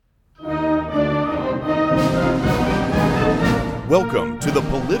Welcome to the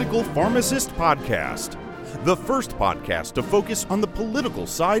Political Pharmacist Podcast, the first podcast to focus on the political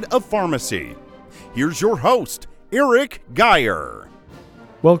side of pharmacy. Here's your host, Eric Geyer.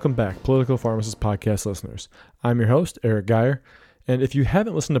 Welcome back, Political Pharmacist Podcast listeners. I'm your host, Eric Geyer, and if you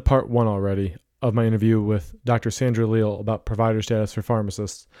haven't listened to part 1 already of my interview with Dr. Sandra Leal about provider status for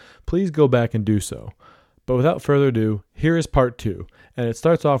pharmacists, please go back and do so. But without further ado, here is part 2, and it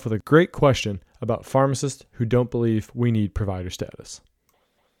starts off with a great question about pharmacists who don't believe we need provider status.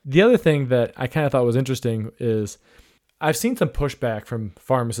 The other thing that I kind of thought was interesting is I've seen some pushback from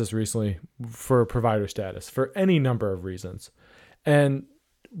pharmacists recently for provider status for any number of reasons. And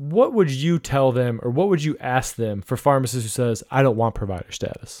what would you tell them, or what would you ask them for pharmacists who says, I don't want provider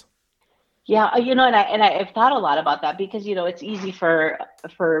status? Yeah, and I've thought a lot about that because, it's easy for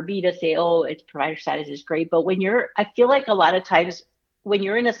me to say, oh, it's provider status is great. But I feel like a lot of times when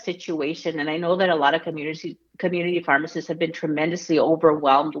you're in a situation, and I know that a lot of community pharmacists have been tremendously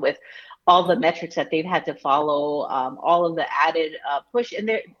overwhelmed with all the metrics that they've had to follow, all of the added push.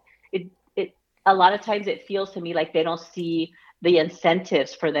 And a lot of times it feels to me like they don't see the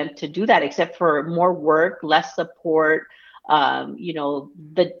incentives for them to do that, except for more work, less support. We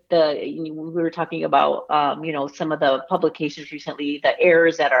were talking about, some of the publications recently, the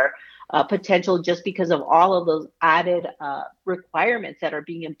errors that are potential just because of all of those added requirements that are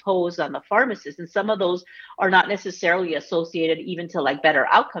being imposed on the pharmacist. And some of those are not necessarily associated even to like better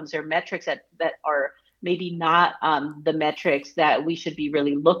outcomes or metrics that are maybe not the metrics that we should be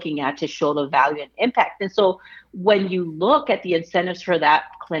really looking at to show the value and impact. And so when you look at the incentives for that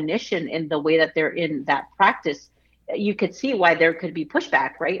clinician in the way that they're in that practice, you could see why there could be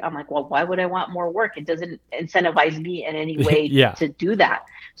pushback, right? I'm like, well, why would I want more work? It doesn't incentivize me in any way to do that.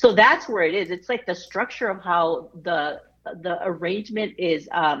 So that's where it is. It's like the structure of how the arrangement is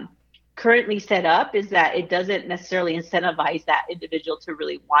currently set up is that it doesn't necessarily incentivize that individual to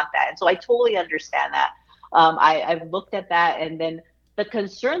really want that. And so I totally understand that. I've looked at that. And then the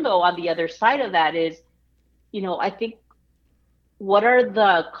concern, though, on the other side of that is, I think, what are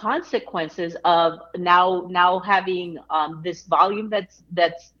the consequences of now having this volume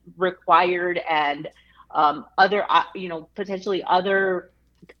that's required and other potentially other,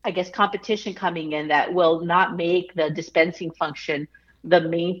 I guess, competition coming in that will not make the dispensing function the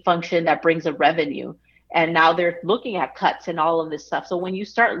main function that brings a revenue. And now they're looking at cuts and all of this stuff. So when you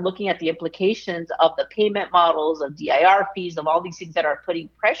start looking at the implications of the payment models, of DIR fees, of all these things that are putting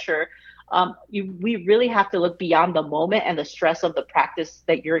pressure, we really have to look beyond the moment and the stress of the practice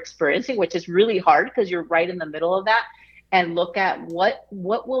that you're experiencing, which is really hard because you're right in the middle of that, and look at what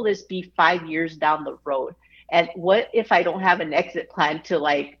will this be 5 years down the road? And what if I don't have an exit plan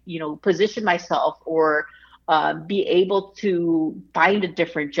to position myself or be able to find a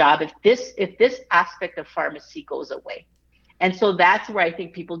different job if this aspect of pharmacy goes away? And so that's where I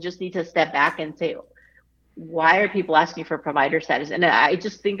think people just need to step back and say, why are people asking for provider status? And I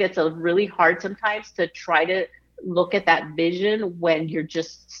just think it's really hard sometimes to try to look at that vision when you're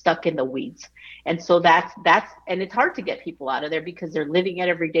just stuck in the weeds. And so that's and it's hard to get people out of there because they're living it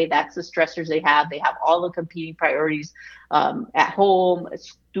every day. That's the stressors they have. They have all the competing priorities at home,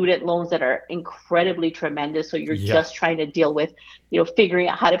 student loans that are incredibly tremendous. So you're just trying to deal with, figuring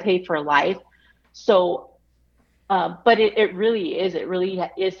out how to pay for life. So but it really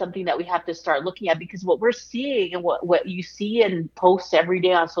is something that we have to start looking at, because what we're seeing and what you see in posts every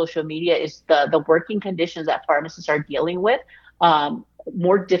day on social media is the working conditions that pharmacists are dealing with,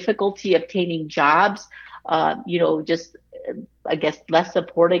 more difficulty obtaining jobs, just, I guess, less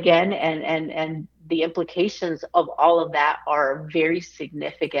support again. And the implications of all of that are very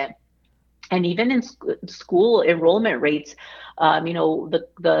significant. And even in school enrollment rates,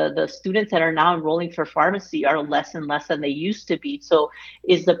 the students that are now enrolling for pharmacy are less and less than they used to be. So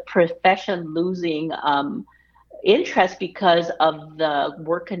is the profession losing interest because of the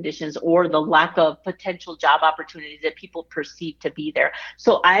work conditions or the lack of potential job opportunities that people perceive to be there?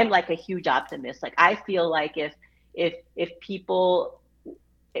 So I'm like a huge optimist. Like, I feel like if people,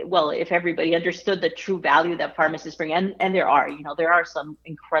 if everybody understood the true value that pharmacists bring, and there are some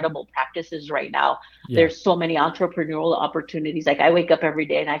incredible practices right now. Yeah. There's so many entrepreneurial opportunities. Like, I wake up every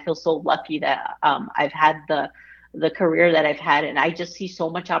day and I feel so lucky that I've had the career that I've had, and I just see so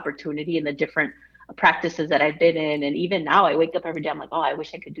much opportunity in the different practices that I've been in. And even now I wake up every day, I'm like, oh, I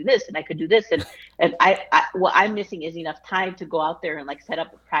wish I could do this and I could do this. And what I'm missing is enough time to go out there and like set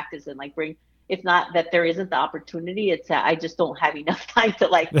up a practice and like bring. It's not that there isn't the opportunity. It's that I just don't have enough time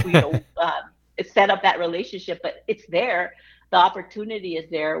to set up that relationship, but it's there. the opportunity is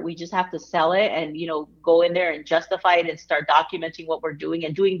there. We just have to sell it and, go in there and justify it and start documenting what we're doing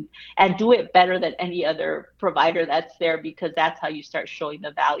and do it better than any other provider that's there, because that's how you start showing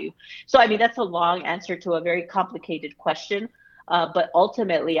the value. So, I mean, that's a long answer to a very complicated question. But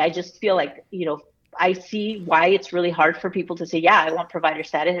ultimately, I just feel like, I see why it's really hard for people to say, yeah, I want provider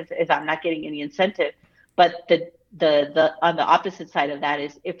status if I'm not getting any incentive. But the on the opposite side of that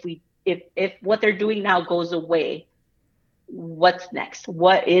is if what they're doing now goes away, what's next?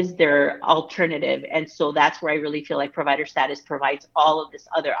 What is their alternative? And so that's where I really feel like provider status provides all of this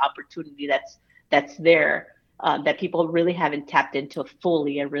other opportunity that's there, that people really haven't tapped into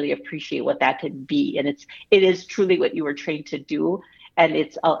fully and really appreciate what that could be. And it is truly what you were trained to do. And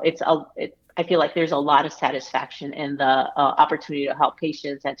I feel like there's a lot of satisfaction in the opportunity to help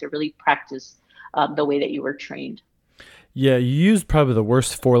patients and to really practice the way that you were trained. Yeah, you used probably the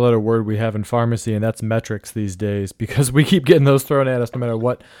worst 4-letter word we have in pharmacy, and that's metrics these days, because we keep getting those thrown at us no matter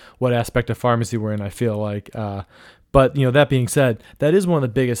what aspect of pharmacy we're in, I feel like. But, that being said, that is one of the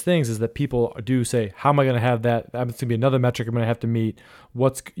biggest things, is that people do say, how am I going to have that? That's going to be another metric I'm going to have to meet.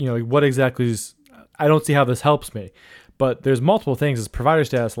 What exactly is, I don't see how this helps me. But there's multiple things, as provider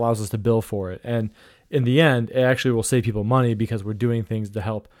status allows us to bill for it. And in the end, it actually will save people money, because we're doing things to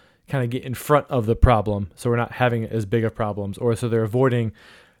help kind of get in front of the problem, so we're not having as big of problems, or so they're avoiding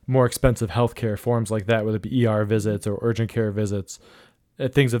more expensive healthcare forms like that, whether it be ER visits or urgent care visits,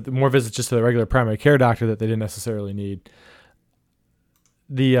 more visits just to the regular primary care doctor that they didn't necessarily need.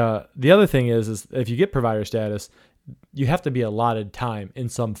 The other thing is if you get provider status, you have to be allotted time in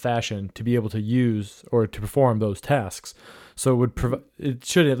some fashion to be able to use or to perform those tasks. So it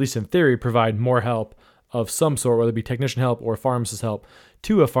should, at least in theory, provide more help of some sort, whether it be technician help or pharmacist help,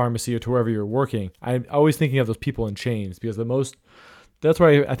 to a pharmacy or to wherever you're working. I'm always thinking of those people in chains, because that's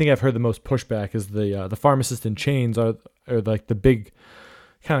where I think I've heard the most pushback is the pharmacist in chains are like the big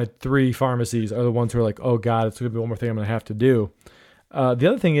kind of 3 pharmacies are the ones who are like, oh God, it's going to be one more thing I'm going to have to do. The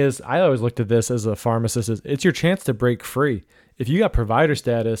other thing is, I always looked at this as a pharmacist, is it's your chance to break free. If you got provider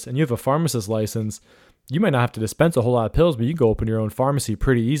status and you have a pharmacist license, you might not have to dispense a whole lot of pills, but you can go open your own pharmacy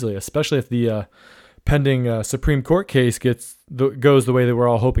pretty easily, especially if the pending Supreme Court case goes the way that we're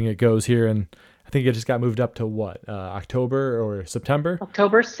all hoping it goes here. And I think it just got moved up to October or September?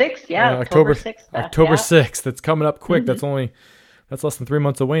 October 6th, yeah. October 6th. October 6th. That's coming up quick. Mm-hmm. That's less than 3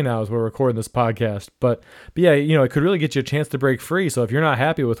 months away now as we're recording this podcast. But yeah, it could really get you a chance to break free. So if you're not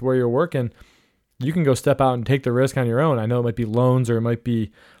happy with where you're working, you can go step out and take the risk on your own. I know it might be loans or it might be a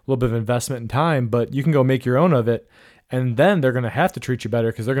little bit of investment in time, but you can go make your own of it. And then they're going to have to treat you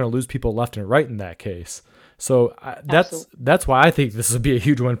better, because they're going to lose people left and right in that case. So that's why I think this would be a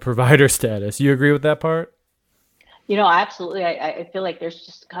huge one, provider status. You agree with that part? Absolutely. I feel like there's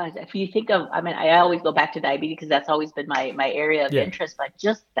just kind of, if you think of, I always go back to diabetes because that's always been my area of interest, but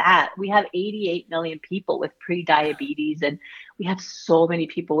just that we have 88 million people with pre-diabetes, and we have so many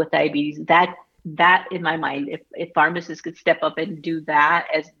people with diabetes that in my mind, if pharmacists could step up and do that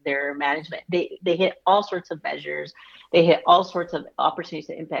as their management, they hit all sorts of measures. They hit all sorts of opportunities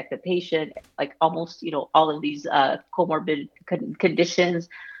to impact the patient, like almost, all of these comorbid conditions.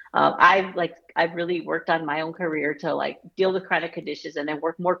 I've really worked on my own career to deal with chronic conditions and then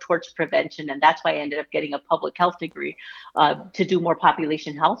work more towards prevention. And that's why I ended up getting a public health degree to do more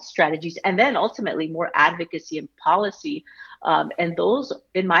population health strategies, and then ultimately more advocacy and policy. And those,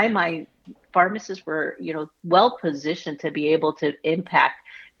 in my mind, pharmacists were, well positioned to be able to impact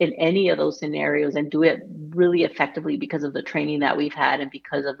in any of those scenarios and do it really effectively because of the training that we've had and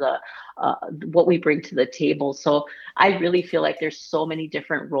because of the what we bring to the table. So I really feel like there's so many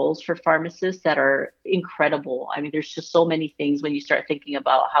different roles for pharmacists that are incredible. There's just so many things when you start thinking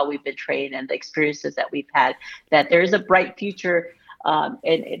about how we've been trained and the experiences that we've had, that there is a bright future. But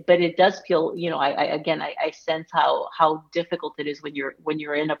it does feel, I sense how difficult it is when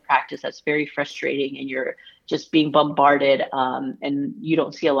you're in a practice that's very frustrating and you're just being bombarded, and you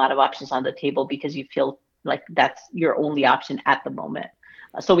don't see a lot of options on the table because you feel like that's your only option at the moment.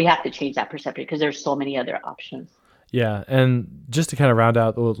 So we have to change that perception because there's so many other options. Yeah, and just to kind of round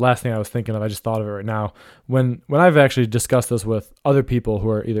out the last thing I was thinking of, I just thought of it right now. When I've actually discussed this with other people who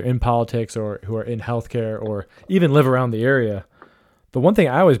are either in politics or who are in healthcare or even live around the area, the one thing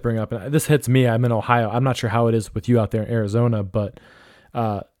I always bring up, and this hits me, I'm in Ohio. I'm not sure how it is with you out there in Arizona, but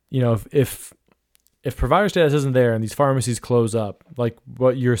if provider status isn't there and these pharmacies close up, like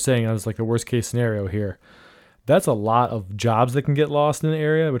what you're saying is like the worst case scenario here, that's a lot of jobs that can get lost in the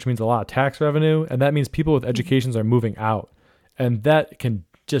area, which means a lot of tax revenue, and that means people with educations are moving out, and that can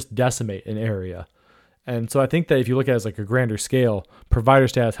just decimate an area. And so I think that if you look at it as like a grander scale, provider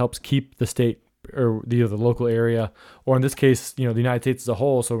status helps keep the state or the local area, or in this case, the United States as a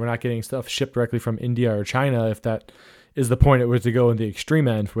whole. So we're not getting stuff shipped directly from India or China, if that is the point it was to go in the extreme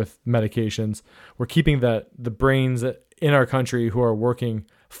end with medications. We're keeping the brains in our country who are working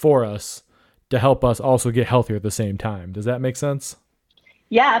for us to help us also get healthier at the same time. Does that make sense?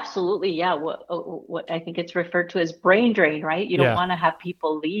 Yeah, absolutely. Yeah. What I think it's referred to as brain drain, right? You don't want to have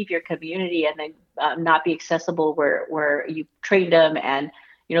people leave your community and then not be accessible where you trained them and,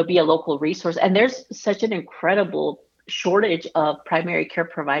 be a local resource. And there's such an incredible shortage of primary care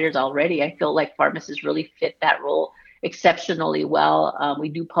providers already. I feel like pharmacists really fit that role exceptionally well. We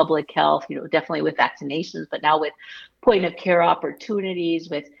do public health, definitely with vaccinations, but now with point of care opportunities,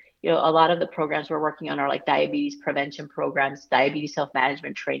 with a lot of the programs we're working on are like diabetes prevention programs, diabetes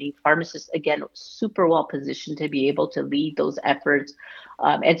self-management training. Pharmacists, again, super well positioned to be able to lead those efforts.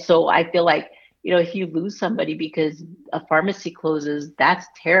 And so I feel like, if you lose somebody because a pharmacy closes, that's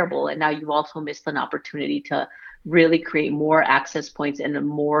terrible. And now you've also missed an opportunity to really create more access points and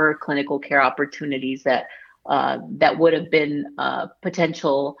more clinical care opportunities that would have been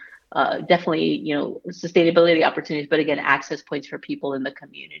potential, definitely, sustainability opportunities, but again, access points for people in the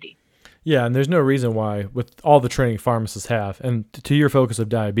community. Yeah, and there's no reason why, with all the training pharmacists have, and to your focus of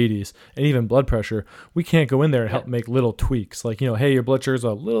diabetes and even blood pressure, we can't go in there and help make little tweaks. Like, hey, your blood sugar's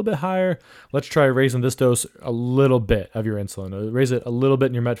a little bit higher. Let's try raising this dose a little bit of your insulin, or raise it a little bit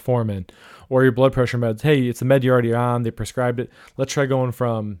in your metformin, or your blood pressure meds. Hey, it's a med you're already on. They prescribed it. Let's try going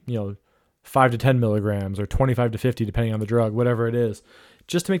from, 5 to 10 milligrams or 25 to 50, depending on the drug, whatever it is,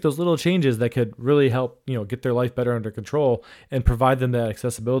 just to make those little changes that could really help, get their life better under control and provide them that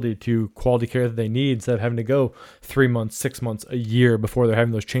accessibility to quality care that they need, instead of having to go 3 months, 6 months, a year before they're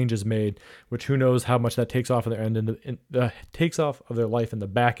having those changes made, which who knows how much that takes off of their end and takes off of their life in the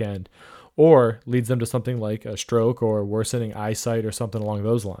back end, or leads them to something like a stroke or worsening eyesight or something along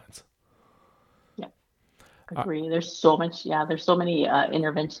those lines. Agree. There's so much. Yeah, there's so many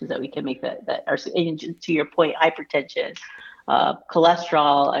interventions that we can make that are, to your point, hypertension,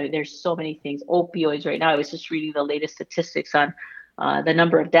 cholesterol. I mean, there's so many things. Opioids right now. I was just reading the latest statistics on the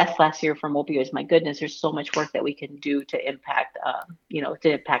number of deaths last year from opioids. My goodness, there's so much work that we can do to impact,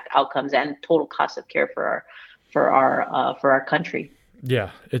 outcomes and total cost of care for our country. Yeah,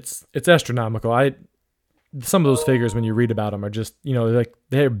 it's astronomical. Some of those figures, when you read about them, are just, like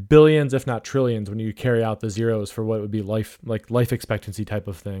they're billions, if not trillions, when you carry out the zeros for what would be life expectancy type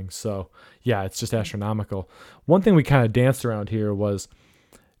of things. So yeah, it's just astronomical. One thing we kind of danced around here was,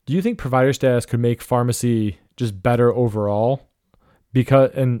 do you think provider status could make pharmacy just better overall?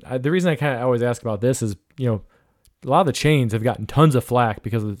 The reason I kind of always ask about this is, a lot of the chains have gotten tons of flack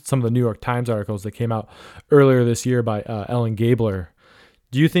because of some of the New York Times articles that came out earlier this year by Ellen Gabler.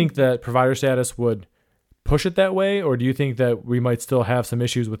 Do you think that provider status would push it that way, or do you think that we might still have some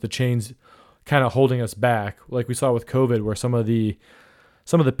issues with the chains kind of holding us back, like we saw with COVID, where some of the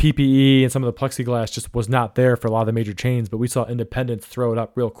PPE and some of the plexiglass just was not there for a lot of the major chains, but we saw independents throw it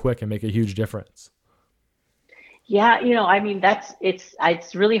up real quick and make a huge difference? Yeah, I mean,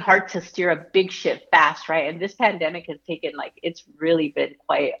 it's really hard to steer a big ship fast, right? And this pandemic has taken, it's really been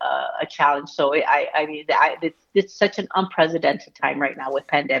quite a challenge. So it's such an unprecedented time right now with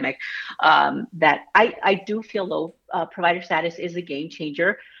pandemic, that I do feel though provider status is a game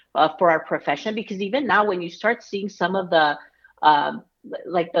changer for our profession, because even now when you start seeing some of the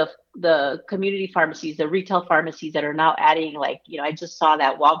the community pharmacies, the retail pharmacies that are now adding, I just saw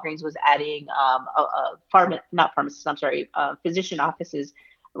that Walgreens was adding physician offices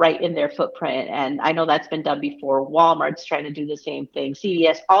right in their footprint. And I know that's been done before. Walmart's trying to do the same thing.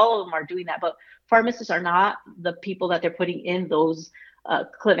 CVS, all of them are doing that. But pharmacists are not the people that they're putting in those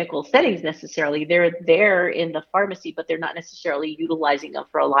clinical settings necessarily. They're there in the pharmacy, but they're not necessarily utilizing them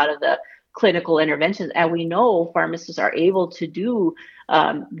for a lot of the clinical interventions. And we know pharmacists are able to do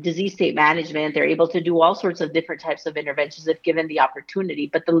disease state management. They're able to do all sorts of different types of interventions if given the opportunity.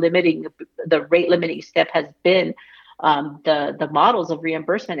 But the rate limiting step has been the models of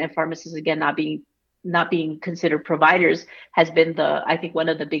reimbursement, and pharmacists, again, not being considered providers has been I think one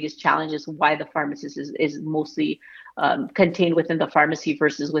of the biggest challenges why the pharmacist is mostly contained within the pharmacy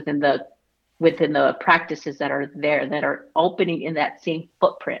versus within the practices that are there, that are opening in that same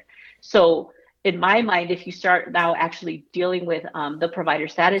footprint. So in my mind, if you start now actually dealing with the provider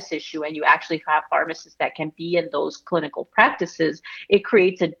status issue, and you actually have pharmacists that can be in those clinical practices, it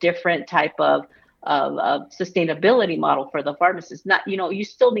creates a different type of sustainability model for the pharmacist. Not, you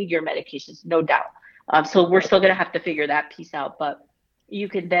still need your medications, no doubt. So we're still going to have to figure that piece out. But you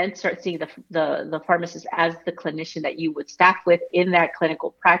can then start seeing the pharmacist as the clinician that you would staff with in that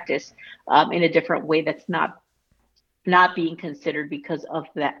clinical practice in a different way that's not being considered because of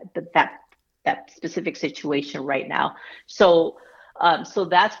that that specific situation right now. So so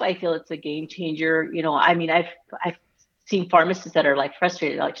that's why I feel it's a game changer. I mean, I've seen pharmacists that are like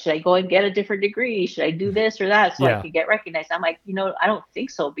frustrated, like, should I go and get a different degree? Should I do this or that so I Yeah. can get recognized? I'm like, I don't think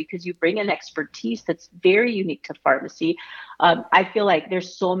so, because you bring an expertise that's very unique to pharmacy. I feel like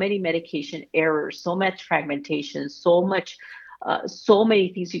there's so many medication errors, so much fragmentation, so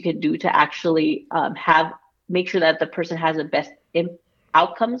many things you can do to actually make sure that the person has the best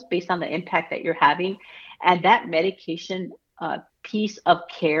outcomes based on the impact that you're having. And that medication piece of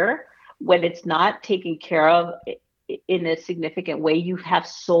care, when it's not taken care of in a significant way, you have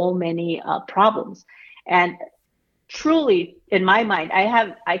so many problems. And truly, in my mind,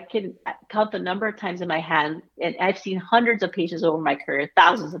 I can count the number of times in my hand, and I've seen hundreds of patients over my career,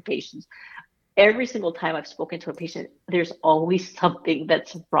 thousands of patients. Every single time I've spoken to a patient, there's always something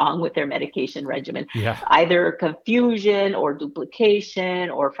that's wrong with their medication regimen. Yeah. Either confusion or duplication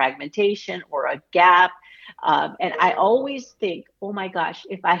or fragmentation or a gap. And I always think, oh my gosh,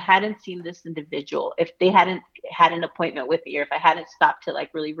 if I hadn't seen this individual, if they hadn't had an appointment with me, or if I hadn't stopped to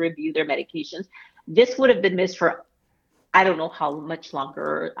like really review their medications, this would have been missed for I don't know how much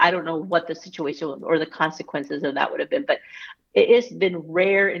longer. I don't know what the situation or the consequences of that would have been, but it has been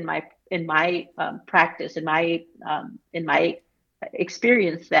rare in my practice, in my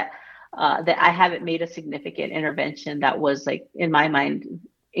experience, that I haven't made a significant intervention that was, like, in my mind,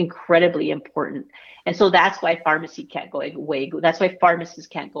 incredibly important. And so that's why pharmacy can't go away. That's why pharmacists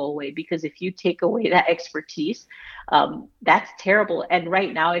can't go away, because if you take away that expertise, that's terrible. And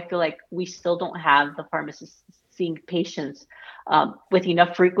right now, I feel like we still don't have the pharmacists seeing patients with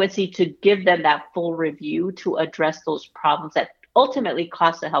enough frequency to give them that full review to address those problems that ultimately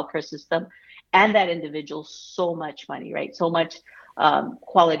cost the healthcare system and that individual so much money, right? So much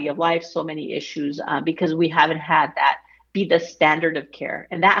quality of life, so many issues, because we haven't had that be the standard of care.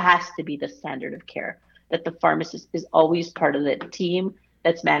 And that has to be the standard of care, that the pharmacist is always part of the team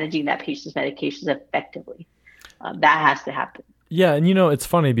that's managing that patient's medications effectively. That has to happen. Yeah, and it's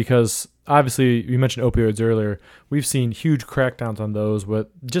funny because obviously you mentioned opioids earlier. We've seen huge crackdowns on those,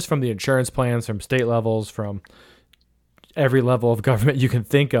 just from the insurance plans, from state levels, from every level of government you can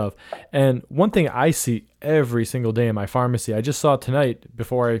think of. And one thing I see every single day in my pharmacy, I just saw tonight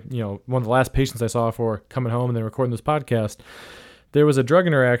before one of the last patients I saw before coming home and then recording this podcast, there was a drug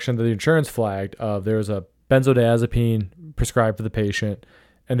interaction that the insurance flagged of. There was a benzodiazepine prescribed for the patient,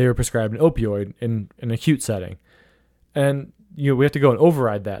 and they were prescribed an opioid in an acute setting. And we have to go and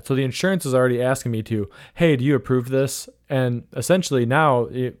override that. So the insurance is already asking me to, hey, do you approve this? And essentially now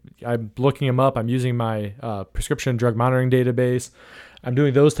I'm looking them up. I'm using my prescription drug monitoring database. I'm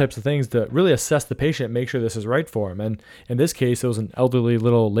doing those types of things to really assess the patient, make sure this is right for him. And in this case, it was an elderly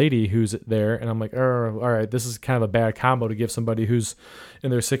little lady who's there. And I'm like, all right, this is kind of a bad combo to give somebody who's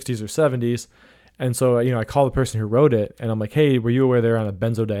in their 60s or 70s. And so, I call the person who wrote it, and I'm like, hey, were you aware they're on a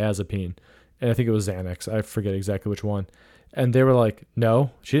benzodiazepine? And I think it was Xanax. I forget exactly which one. And they were like,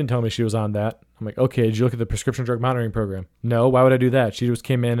 no, she didn't tell me she was on that. I'm like, okay, did you look at the prescription drug monitoring program? No, why would I do that? She just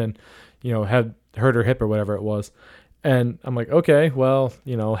came in and, had hurt her hip or whatever it was. And I'm like, okay, well,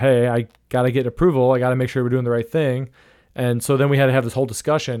 hey, I got to get approval. I got to make sure we're doing the right thing. And so then we had to have this whole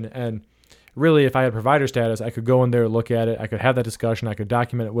discussion. And really, if I had provider status, I could go in there, look at it. I could have that discussion. I could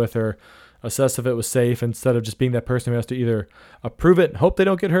document it with her, assess if it was safe, instead of just being that person who has to either approve it and hope they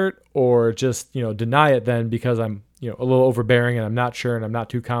don't get hurt, or just, deny it then because I'm, a little overbearing and I'm not sure and I'm not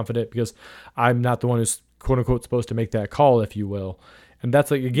too confident because I'm not the one who's quote unquote supposed to make that call, if you will. And that's,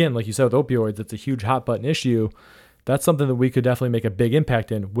 like, again, like you said with opioids, it's a huge hot button issue. That's something that we could definitely make a big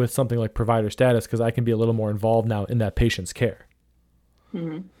impact in with something like provider status, because I can be a little more involved now in that patient's care.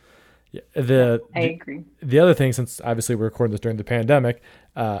 Mm-hmm. Yeah, I agree. The other thing, since obviously we're recording this during the pandemic,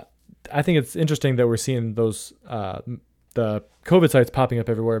 I think it's interesting that we're seeing those the COVID sites popping up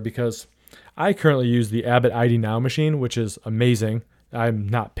everywhere, because I currently use the Abbott ID Now machine, which is amazing. I'm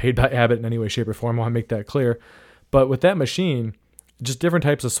not paid by Abbott in any way, shape, or form. I want to make that clear. But with that machine, just different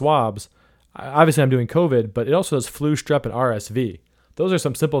types of swabs. Obviously, I'm doing COVID, but it also does flu, strep, and RSV. Those are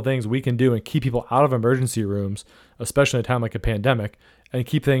some simple things we can do and keep people out of emergency rooms, especially in a time like a pandemic, and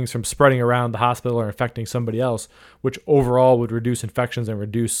keep things from spreading around the hospital or infecting somebody else, which overall would reduce infections and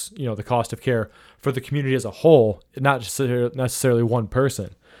reduce, the cost of care for the community as a whole, not just necessarily one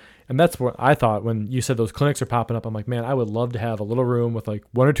person. And that's what I thought when you said those clinics are popping up. I'm like, man, I would love to have a little room with like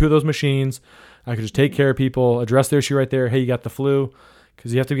one or two of those machines. I could just take care of people, address their issue right there. Hey, you got the flu,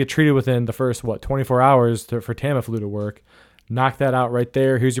 because you have to get treated within the first, 24 hours for Tamiflu to work. Knock that out right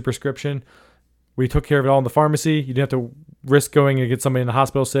there. Here's your prescription. We took care of it all in the pharmacy. You didn't have to risk going and get somebody in the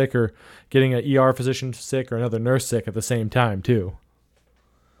hospital sick or getting an ER physician sick or another nurse sick at the same time too.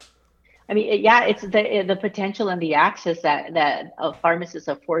 I mean, yeah, it's the potential and the access that a pharmacist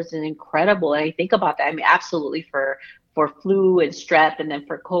affords is incredible. And I think about that. I mean, absolutely for flu and strep, and then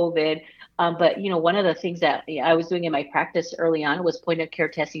for COVID. But one of the things that I was doing in my practice early on was point of care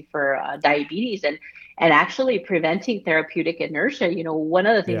testing for diabetes and actually preventing therapeutic inertia. One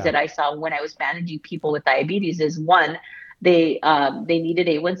of the things Yeah. that I saw when I was managing people with diabetes is one, they needed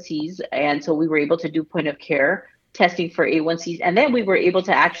A1Cs, and so we were able to do point of care testing for A1Cs, and then we were able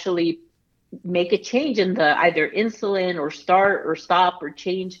to actually make a change in the either insulin or start or stop or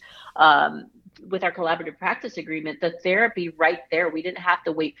change with our collaborative practice agreement, the therapy right there. We didn't have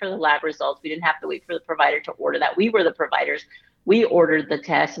to wait for the lab results. We didn't have to wait for the provider to order that. We were the providers. We ordered the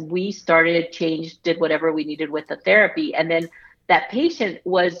test. We started, changed, did whatever we needed with the therapy. And then that patient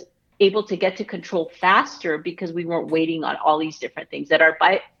was able to get to control faster because we weren't waiting on all these different things that are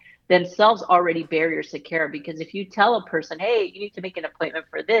by themselves already barriers to care. Because if you tell a person, hey, you need to make an appointment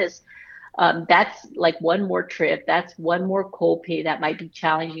for this, that's like one more trip. That's one more copay that might be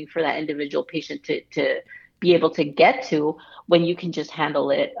challenging for that individual patient to be able to get to, when you can just handle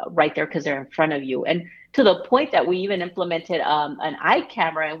it right there because they're in front of you. And to the point that we even implemented an eye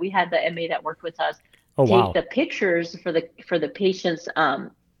camera, and we had the MA that worked with us take the pictures for the patient's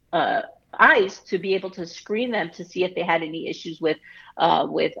eyes to be able to screen them to see if they had any issues with a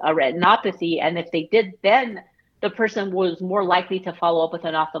retinopathy. And if they did, then the person was more likely to follow up with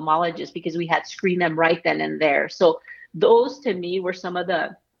an ophthalmologist because we had screened them right then and there. So those to me were some of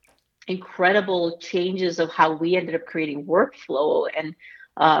the incredible changes of how we ended up creating workflow and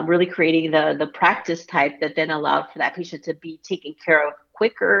really creating the practice type that then allowed for that patient to be taken care of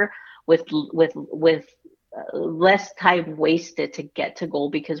quicker with less time wasted to get to goal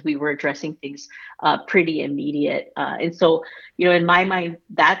because we were addressing things pretty immediate. And so, in my mind,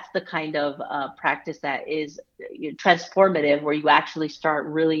 that's the kind of practice that is transformative, where you actually start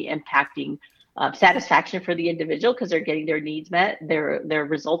really impacting satisfaction for the individual because they're getting their needs met, their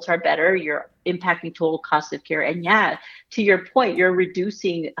results are better, you're impacting total cost of care. And yeah, to your point, you're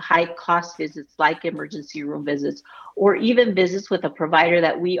reducing high cost visits like emergency room visits, or even visits with a provider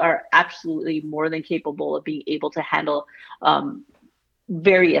that we are absolutely more than capable of being able to handle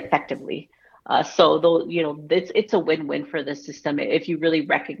very effectively. So though, it's a win-win for the system if you really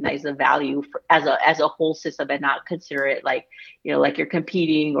recognize the value as a whole system and not consider it like you're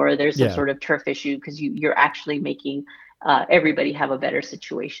competing or there's some sort of turf issue, because you're actually making everybody have a better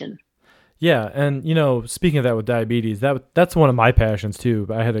situation. Yeah, and speaking of that with diabetes, that's one of my passions too.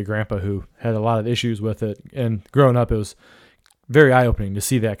 I had a grandpa who had a lot of issues with it, and growing up, it was very eye-opening to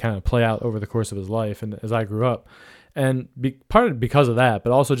see that kind of play out over the course of his life. And as I grew up, and partly because of that,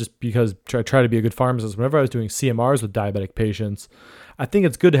 but also just because I try to be a good pharmacist. Whenever I was doing CMRs with diabetic patients, I think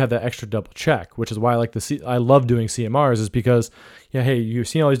it's good to have that extra double check, which is why I love doing CMRs, is because, hey, you've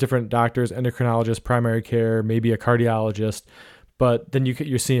seen all these different doctors, endocrinologists, primary care, maybe a cardiologist, but then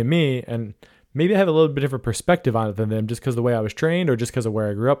you're seeing me, and maybe I have a little bit different perspective on it than them just because of the way I was trained or just because of where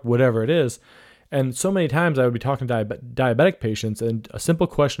I grew up, whatever it is. And so many times I would be talking to diabetic patients, and a simple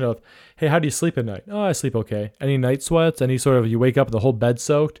question of, hey, how do you sleep at night? Oh, I sleep okay. Any night sweats? Any sort of, you wake up and the whole bed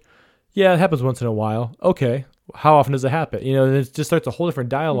soaked? Yeah, it happens once in a while. Okay. How often does it happen? It just starts a whole different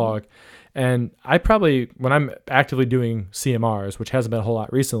dialogue. Mm-hmm. And I probably, when I'm actively doing CMRs, which hasn't been a whole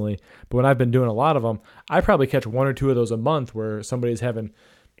lot recently, but when I've been doing a lot of them, I probably catch one or two of those a month where who's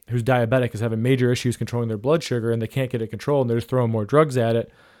diabetic is having major issues controlling their blood sugar, and they can't get it controlled, and they're just throwing more drugs at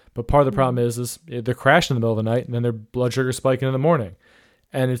it. But part of the problem is they're crashing in the middle of the night, and then their blood sugar spiking in the morning.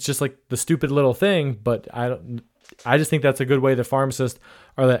 And it's just like the stupid little thing, but I just think that's a good way the pharmacists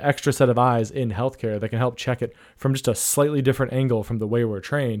are the extra set of eyes in healthcare that can help check it from just a slightly different angle from the way we're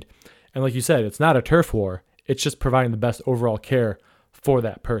trained. And like you said, it's not a turf war. It's just providing the best overall care for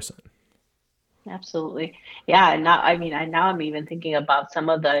that person. Absolutely. Yeah. And now I'm even thinking about some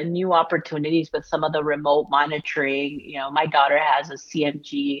of the new opportunities with some of the remote monitoring. My daughter has a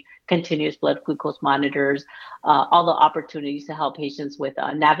CMG, continuous blood glucose monitors, all the opportunities to help patients with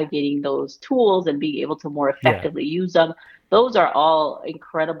navigating those tools and being able to more effectively use them. Those are all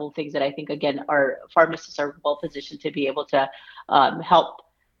incredible things that I think, again, our pharmacists are well positioned to be able to help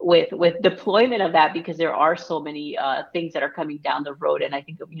with deployment of that, because there are so many things that are coming down the road. And I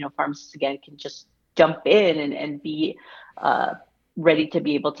think, pharmacists, again, can just jump in and be ready to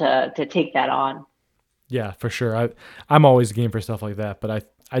be able to take that on. Yeah, for sure. I'm always game for stuff like that, but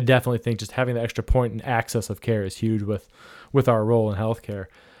I definitely think just having the extra point and access of care is huge with our role in healthcare.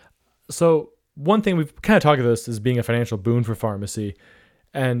 So one thing we've kind of talked about this is being a financial boon for pharmacy.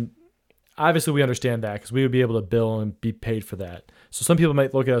 And obviously we understand that because we would be able to bill and be paid for that. So some people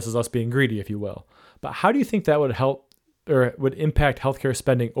might look at us as being greedy, if you will. But how do you think that would help or would impact healthcare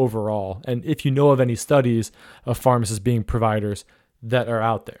spending overall? And if you know of any studies of pharmacists being providers that are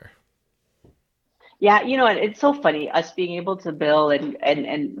out there. Yeah, and it's so funny us being able to bill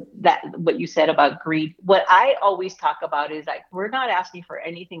and that what you said about greed. What I always talk about is like we're not asking for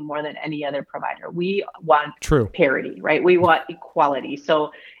anything more than any other provider. We want parity, right? We want equality.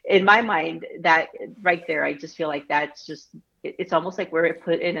 So in my mind, that right there, I just feel like that's just it's almost like we're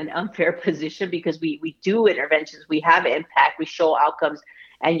put in an unfair position because we do interventions, we have impact, we show outcomes,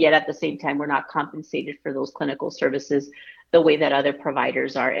 and yet at the same time we're not compensated for those clinical services the way that other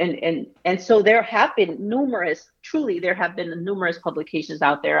providers are. And so there have been numerous publications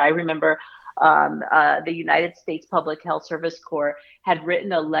out there. I remember the United States Public Health Service Corps had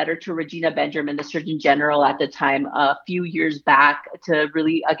written a letter to Regina Benjamin, the Surgeon General at the time, a few years back to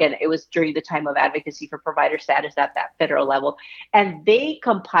really, again, it was during the time of advocacy for provider status at that federal level. And they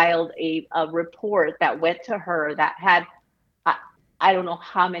compiled a report that went to her that had I don't know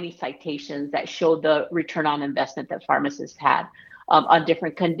how many citations that showed the return on investment that pharmacists had on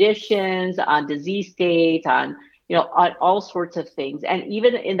different conditions, on disease states, on all sorts of things. And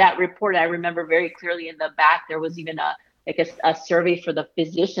even in that report, I remember very clearly in the back, there was even a survey for the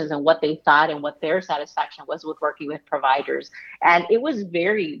physicians and what they thought and what their satisfaction was with working with providers. And it was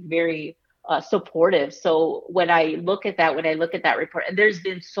very, very supportive. So when I look at that report, and there's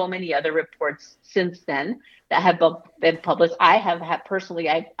been so many other reports since then that have been published. I have had personally,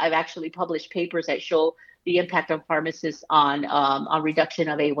 I've actually published papers that show the impact of pharmacists on reduction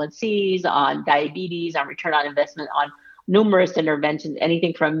of A1Cs, on diabetes, on return on investment, on numerous interventions,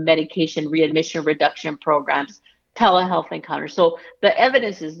 anything from medication readmission reduction programs, telehealth encounters. So the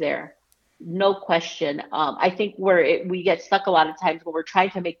evidence is there. No question. I think where we get stuck a lot of times when we're trying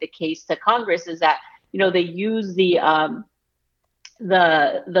to make the case to Congress is that, they use the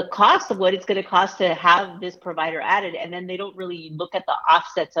cost of what it's going to cost to have this provider added, and then they don't really look at the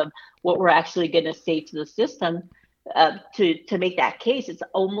offsets of what we're actually going to save to the system to make that case. It's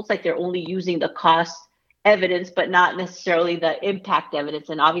almost like they're only using the cost evidence, but not necessarily the impact evidence.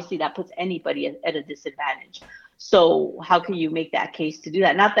 And obviously that puts anybody at a disadvantage. So how can you make that case to do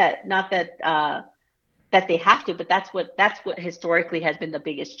that? Not that they have to, but that's what historically has been the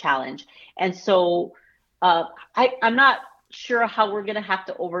biggest challenge. And so I'm not sure how we're going to have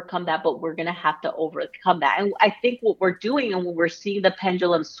to overcome that, but we're going to have to overcome that. And I think what we're doing, and when we're seeing the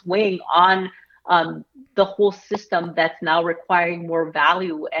pendulum swing on the whole system that's now requiring more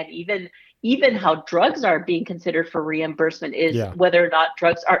value, and even how drugs are being considered for reimbursement is whether or not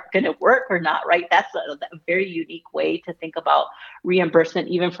drugs are going to work or not, right? That's a very unique way to think about reimbursement,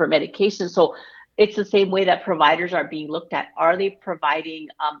 even for medication. So it's the same way that providers are being looked at. Are they providing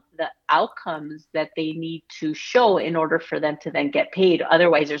the outcomes that they need to show in order for them to then get paid?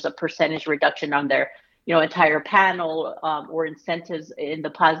 Otherwise, there's a percentage reduction on their entire panel or incentives in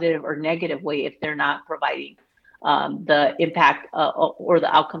the positive or negative way if they're not providing the impact or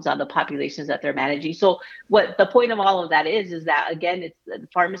the outcomes on the populations that they're managing. So what the point of all of that is that, again, it's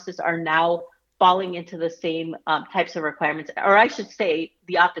pharmacists are now falling into the same types of requirements, or I should say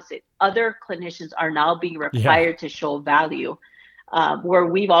the opposite. Other clinicians are now being required to show value, where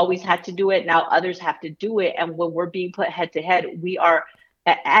we've always had to do it. Now others have to do it. And when we're being put head to head, we are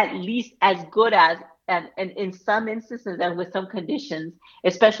at least as good as, and in some instances and with some conditions,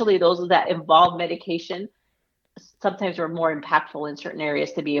 especially those that involve medication, sometimes we're more impactful in certain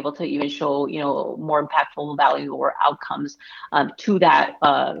areas to be able to even show, more impactful value or outcomes to that,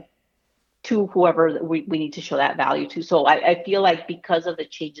 to whoever we need to show that value to. So I feel like because of the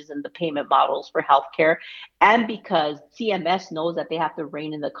changes in the payment models for healthcare, and because CMS knows that they have to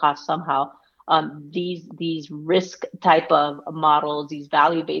rein in the cost somehow, these risk type of models, these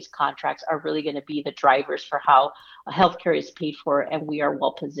value-based contracts are really going to be the drivers for how healthcare is paid for, and we are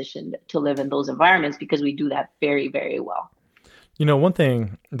well positioned to live in those environments because we do that very, very well. One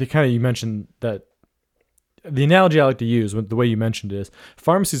thing that you mentioned, that the analogy I like to use, the way you mentioned it, is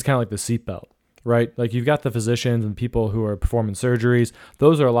pharmacy is kind of like the seatbelt, right? Like you've got the physicians and people who are performing surgeries.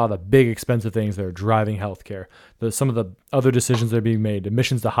 Those are a lot of the big expensive things that are driving healthcare. Some of the other decisions that are being made,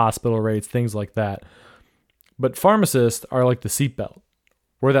 admissions to hospital rates, things like that. But pharmacists are like the seatbelt.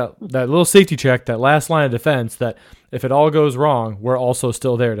 We're that little safety check, that last line of defense, that if it all goes wrong, we're also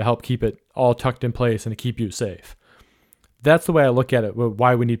still there to help keep it all tucked in place and to keep you safe. That's the way I look at it,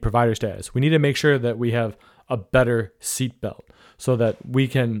 why we need provider status. We need to make sure that we have a better seatbelt so that we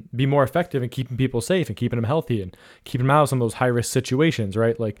can be more effective in keeping people safe and keeping them healthy and keeping them out of some of those high-risk situations,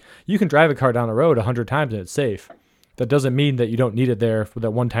 right? Like you can drive a car down the road 100 times and it's safe. That doesn't mean that you don't need it there for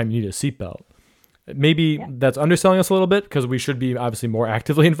that one time you need a seatbelt. Maybe that's underselling us a little bit because we should be obviously more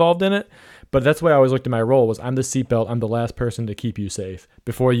actively involved in it. But that's the way I always looked at my role was I'm the seatbelt. I'm the last person to keep you safe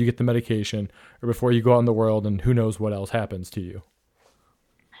before you get the medication or before you go out in the world and who knows what else happens to you.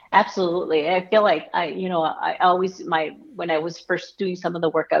 Absolutely. I feel like when I was first doing some of the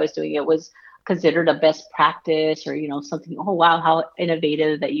work I was doing, it was considered a best practice or, something, oh, wow, how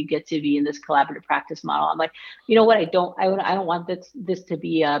innovative that you get to be in this collaborative practice model. I'm like, you know what? I don't want this to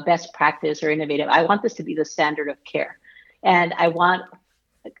be a best practice or innovative. I want this to be the standard of care. And I want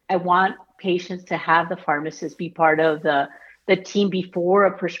patients to have the pharmacist be part of the team before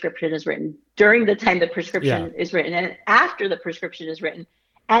a prescription is written, during the time the prescription is written, and after the prescription is written.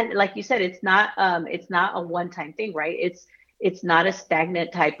 And like you said, it's not a one-time thing, right? It's not a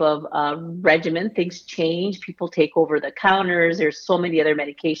stagnant type of regimen. Things change. People take over the counters. There's so many other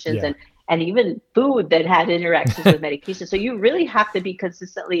medications and even food that had interactions with medication. So you really have to be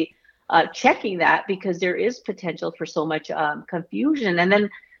consistently checking that because there is potential for so much confusion. And then,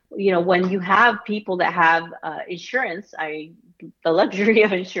 when you have people that have insurance, the luxury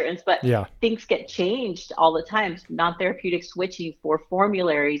of insurance, but things get changed all the time. Non-therapeutic switching for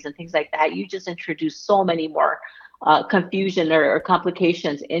formularies and things like that. You just introduce so many more confusion or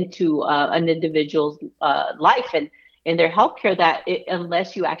complications into an individual's life and in their healthcare that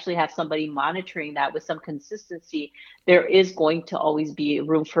unless you actually have somebody monitoring that with some consistency, there is going to always be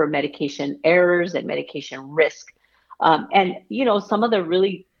room for medication errors and medication risk. And, some of the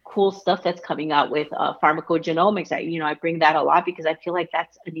really cool stuff that's coming out with pharmacogenomics, I bring that a lot because I feel like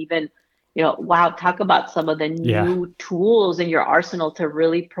that's an even, wow, talk about some of the new tools in your arsenal to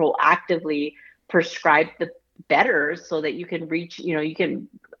really proactively prescribe the better so that you can reach,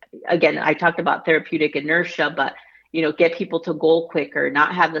 again, I talked about therapeutic inertia, but, get people to goal quicker,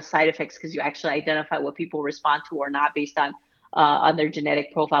 not have the side effects because you actually identify what people respond to or not based on their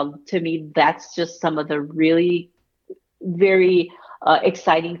genetic profile. To me, that's just some of the really very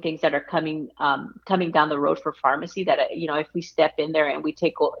exciting things that are coming down the road for pharmacy that, if we step in there and we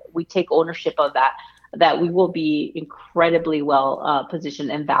take ownership of that we will be incredibly well positioned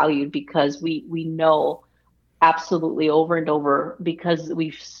and valued because we know absolutely over and over because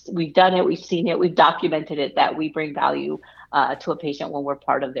we've done it, we've seen it, we've documented it, that we bring value to a patient when we're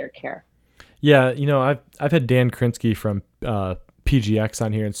part of their care. Yeah, I've had Dan Krinsky from PGX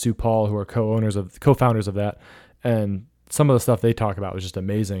on here and Sue Paul, who are co-founders of that, and some of the stuff they talk about was just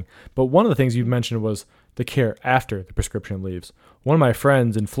amazing. But one of the things you mentioned was the care after the prescription leaves. One of my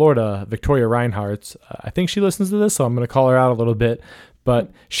friends in Florida, Victoria Reinhardt, I think she listens to this, so I'm going to call her out a little bit.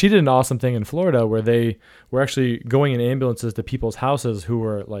 But she did an awesome thing in Florida where they were actually going in ambulances to people's houses who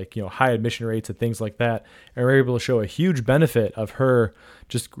were high admission rates and things like that, and were able to show a huge benefit of her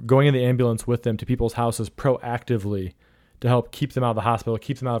just going in the ambulance with them to people's houses proactively to help keep them out of the hospital,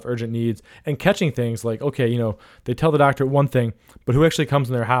 keep them out of urgent needs, and catching things like, they tell the doctor one thing, but who actually comes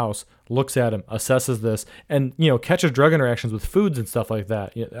in their house, looks at them, assesses this, and, catches drug interactions with foods and stuff like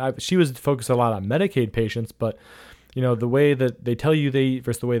that. She was focused a lot on Medicaid patients, but, the way that they tell you they eat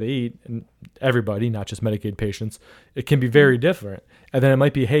versus the way they eat, and everybody, not just Medicaid patients, it can be very different. And then it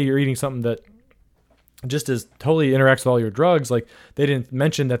might be, hey, you're eating something that just as totally interacts with all your drugs. Like they didn't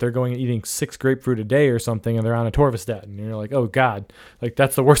mention that they're going and eating 6 grapefruit a day or something and they're on atorvastatin. And you're like, oh God, like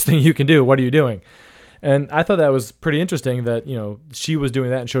that's the worst thing you can do. What are you doing? And I thought that was pretty interesting that, she was doing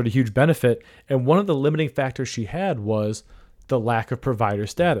that and showed a huge benefit. And one of the limiting factors she had was the lack of provider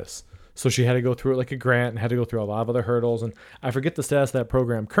status. So she had to go through it like a grant and had to go through a lot of other hurdles. And I forget the status of that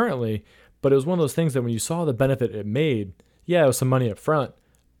program currently, but it was one of those things that when you saw the benefit it made, it was some money up front,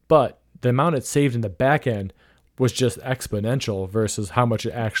 but the amount it saved in the back end was just exponential versus how much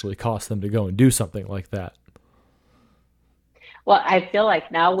it actually cost them to go and do something like that. Well, I feel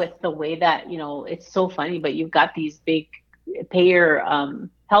like now with the way that, it's so funny, but you've got these big payer,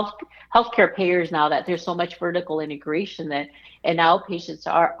 healthcare payers now that there's so much vertical integration and now patients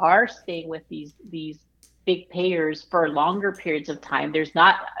are staying with these big payers for longer periods of time. There's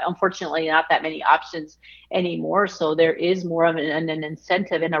unfortunately not that many options anymore. So there is more of an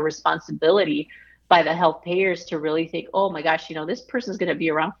incentive and a responsibility by the health payers to really think, oh my gosh, this person's going to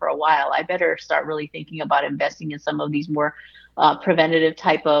be around for a while. I better start really thinking about investing in some of these more preventative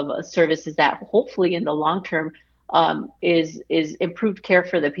type of services that hopefully in the long term is improved care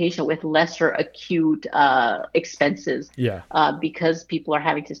for the patient with lesser acute expenses. Because people are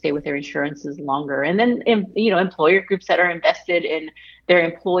having to stay with their insurances longer. And then, employer groups that are invested in their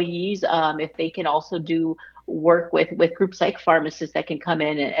employees, if they can also do work with groups like pharmacists that can come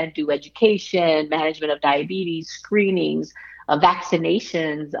in and do education, management of diabetes, screenings,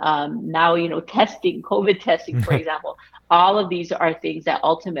 vaccinations, now, testing, COVID testing, for example. All of these are things that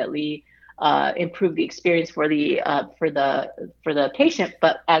ultimately improve the experience for the patient,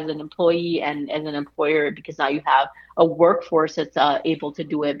 but as an employee and as an employer, because now you have a workforce that's able to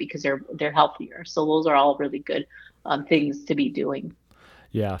do it because they're healthier. So those are all really good things to be doing.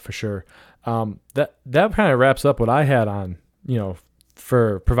 Yeah, for sure. That kind of wraps up what I had on,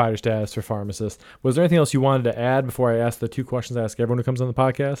 for provider status for pharmacists. Was there anything else you wanted to add before I ask the two questions I ask everyone who comes on the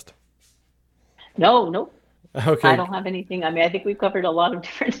podcast? No. Okay. I don't have anything. I think we've covered a lot of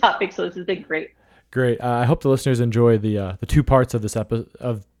different topics, so this has been great. Great. I hope the listeners enjoy the two parts of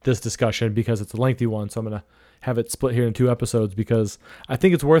this discussion, because it's a lengthy one. So I'm going to have it split here in 2 episodes, because I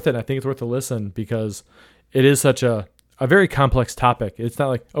think it's worth it. I think it's worth a listen, because it is such a very complex topic. It's not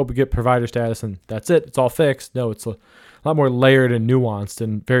like, we get provider status and that's it. It's all fixed. No, it's a lot more layered and nuanced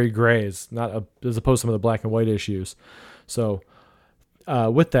and very gray, as opposed to some of the black and white issues. So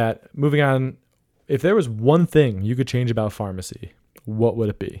with that, moving on, if there was one thing you could change about pharmacy, what would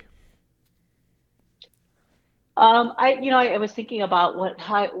it be? I was thinking about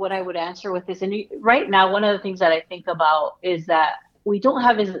what I would answer with this. And right now, one of the things that I think about is that we don't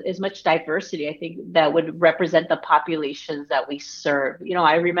have as much diversity, I think, that would represent the populations that we serve.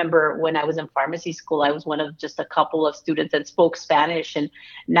 I remember when I was in pharmacy school, I was one of just a couple of students that spoke Spanish. And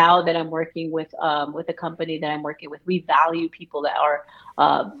now that I'm working with a company that I'm working with, we value people that are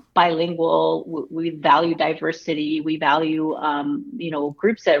bilingual. We value diversity. We value,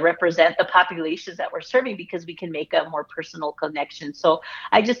 groups that represent the populations that we're serving, because we can make a more personal connection. So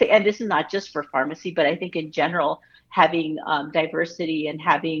I just think, and this is not just for pharmacy, but I think in general, having diversity and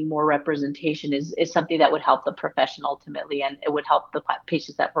having more representation is something that would help the profession ultimately, and it would help the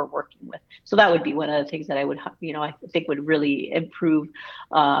patients that we're working with. So that would be one of the things that I would, I think would really improve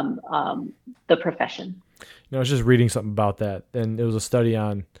the profession. I was just reading something about that, and it was a study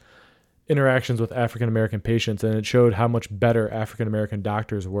on interactions with African-American patients, and it showed how much better African-American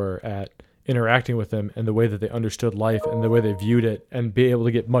doctors were at interacting with them and the way that they understood life and the way they viewed it, and be able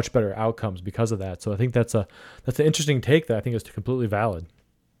to get much better outcomes because of that. So I think that's an interesting take that I think is completely valid.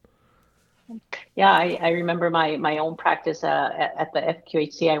 Yeah, I remember my own practice at the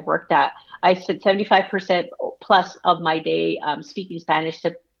FQHC I worked at. I spent 75% plus of my day speaking Spanish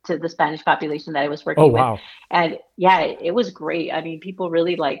to the Spanish population that I was working with. And yeah, it was great. People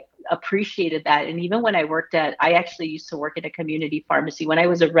really appreciated that. And even when I actually used to work in a community pharmacy. When I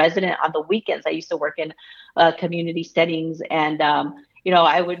was a resident on the weekends, I used to work in community settings, and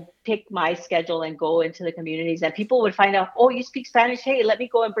I would pick my schedule and go into the communities, and people would find out, oh, you speak Spanish? Hey, let me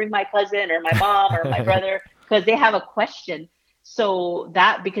go and bring my cousin or my mom or my brother, because they have a question. So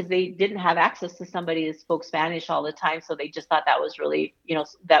that, because they didn't have access to somebody that spoke Spanish all the time. So they just thought that was really,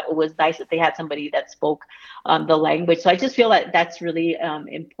 that was nice that they had somebody that spoke the language. So I just feel that that's really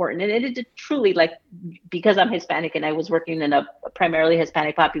important. And it truly, because I'm Hispanic and I was working in a primarily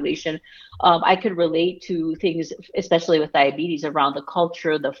Hispanic population, I could relate to things, especially with diabetes, around the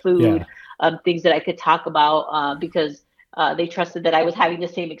culture, the food, things that I could talk about because they trusted that I was having the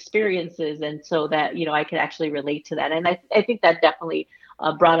same experiences, and so that I could actually relate to that. And I think that definitely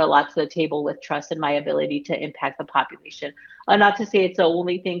brought a lot to the table with trust and my ability to impact the population. Not to say it's the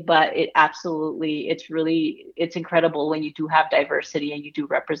only thing, but it's incredible when you do have diversity and you do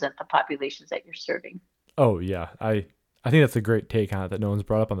represent the populations that you're serving. Oh yeah, I think that's a great take on it that no one's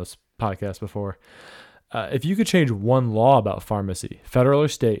brought up on this podcast before. If you could change one law about pharmacy, federal or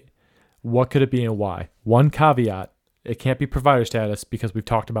state, what could it be and why? One caveat: it can't be provider status, because we've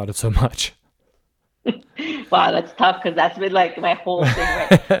talked about it so much. Wow, that's tough, because that's been my whole thing,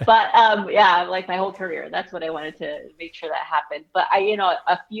 right? But my whole career, that's what I wanted to make sure that happened. But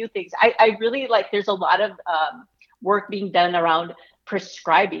a few things. I really there's a lot of work being done around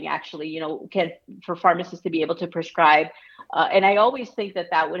prescribing, actually, for pharmacists to be able to prescribe. And I always think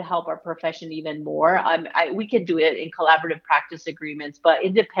that would help our profession even more. We can do it in collaborative practice agreements, but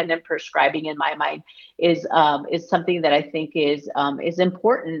independent prescribing, in my mind, is something that I think is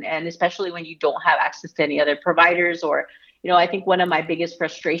important, and especially when you don't have access to any other providers. Or, I think one of my biggest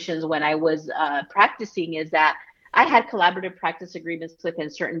frustrations when I was practicing is that I had collaborative practice agreements within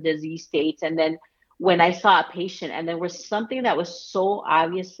certain disease states, and then when I saw a patient and there was something that was so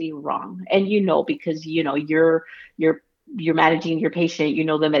obviously wrong, and because you're managing your patient, the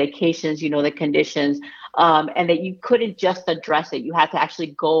medications, the conditions, and that you couldn't just address it. You had to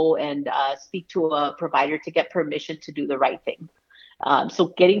actually go and speak to a provider to get permission to do the right thing. So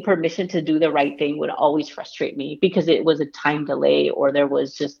getting permission to do the right thing would always frustrate me, because it was a time delay, or there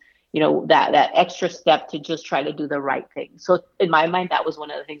was just, that extra step to just try to do the right thing. So in my mind, that was one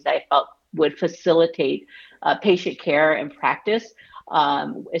of the things that I felt would facilitate patient care and practice.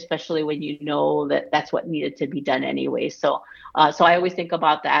 especially when you know that that's what needed to be done anyway. So I always think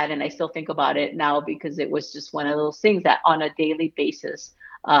about that, and I still think about it now because it was just one of those things that on a daily basis,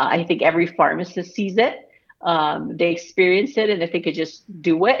 I think every pharmacist sees it. They experience it, and if they could just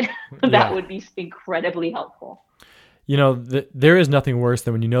do it, that would be incredibly helpful. There is nothing worse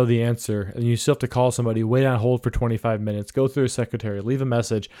than when you know the answer and you still have to call somebody, wait on hold for 25 minutes, go through a secretary, leave a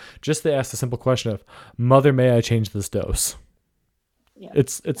message, just to ask the simple question of, "Mother, may I change this dose?" Yeah.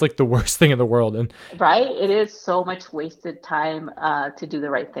 It's like the worst thing in the world. And right? It is so much wasted time to do the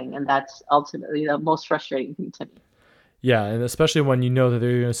right thing. And that's ultimately the most frustrating thing to me. Yeah, and especially when you know that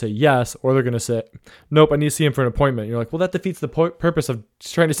they're going to say yes, or they're going to say, "Nope, I need to see him for an appointment." You're like, well, that defeats the purpose of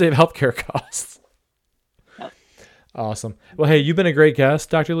just trying to save healthcare costs. Yep. Awesome. Well, hey, you've been a great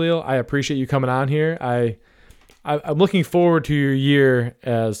guest, Dr. Leal. I appreciate you coming on here. I'm looking forward to your year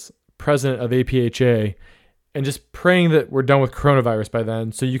as president of APHA and just praying that we're done with coronavirus by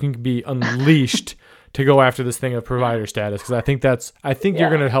then so you can be unleashed to go after this thing of provider status. Because I think you're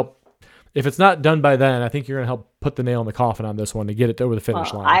going to help. If it's not done by then, I think you're going to help put the nail in the coffin on this one to get it over the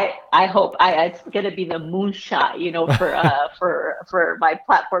finish line. I hope it's going to be the moonshot, for my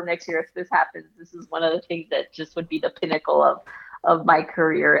platform next year. If this happens, this is one of the things that just would be the pinnacle of my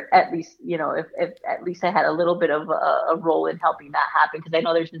career. At least, if at least I had a little bit of a role in helping that happen, because I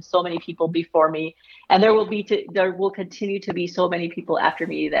know there's been so many people before me, and there will continue to be so many people after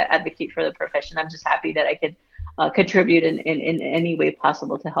me that advocate for the profession. I'm just happy that I could contribute in any way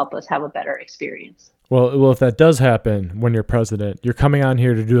possible to help us have a better experience. Well, if that does happen when you're president, you're coming on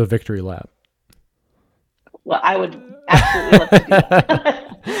here to do a victory lap. Well, I would absolutely love to do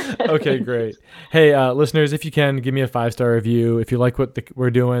that. Okay, great. Hey, listeners, if you can, give me a 5-star review. If you like what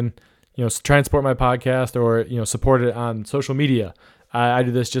we're doing, try and support my podcast or, support it on social media. I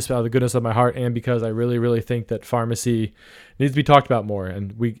do this just out of the goodness of my heart and because I really, really think that pharmacy needs to be talked about more.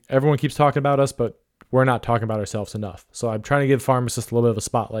 And everyone keeps talking about us, but we're not talking about ourselves enough. So I'm trying to give pharmacists a little bit of a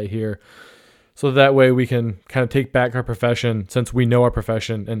spotlight here so that way we can kind of take back our profession since we know our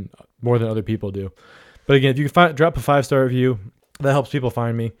profession and more than other people do. But again, if you can drop a 5-star review, that helps people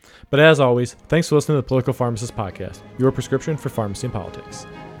find me. But as always, thanks for listening to the Political Pharmacist Podcast, your prescription for pharmacy and politics.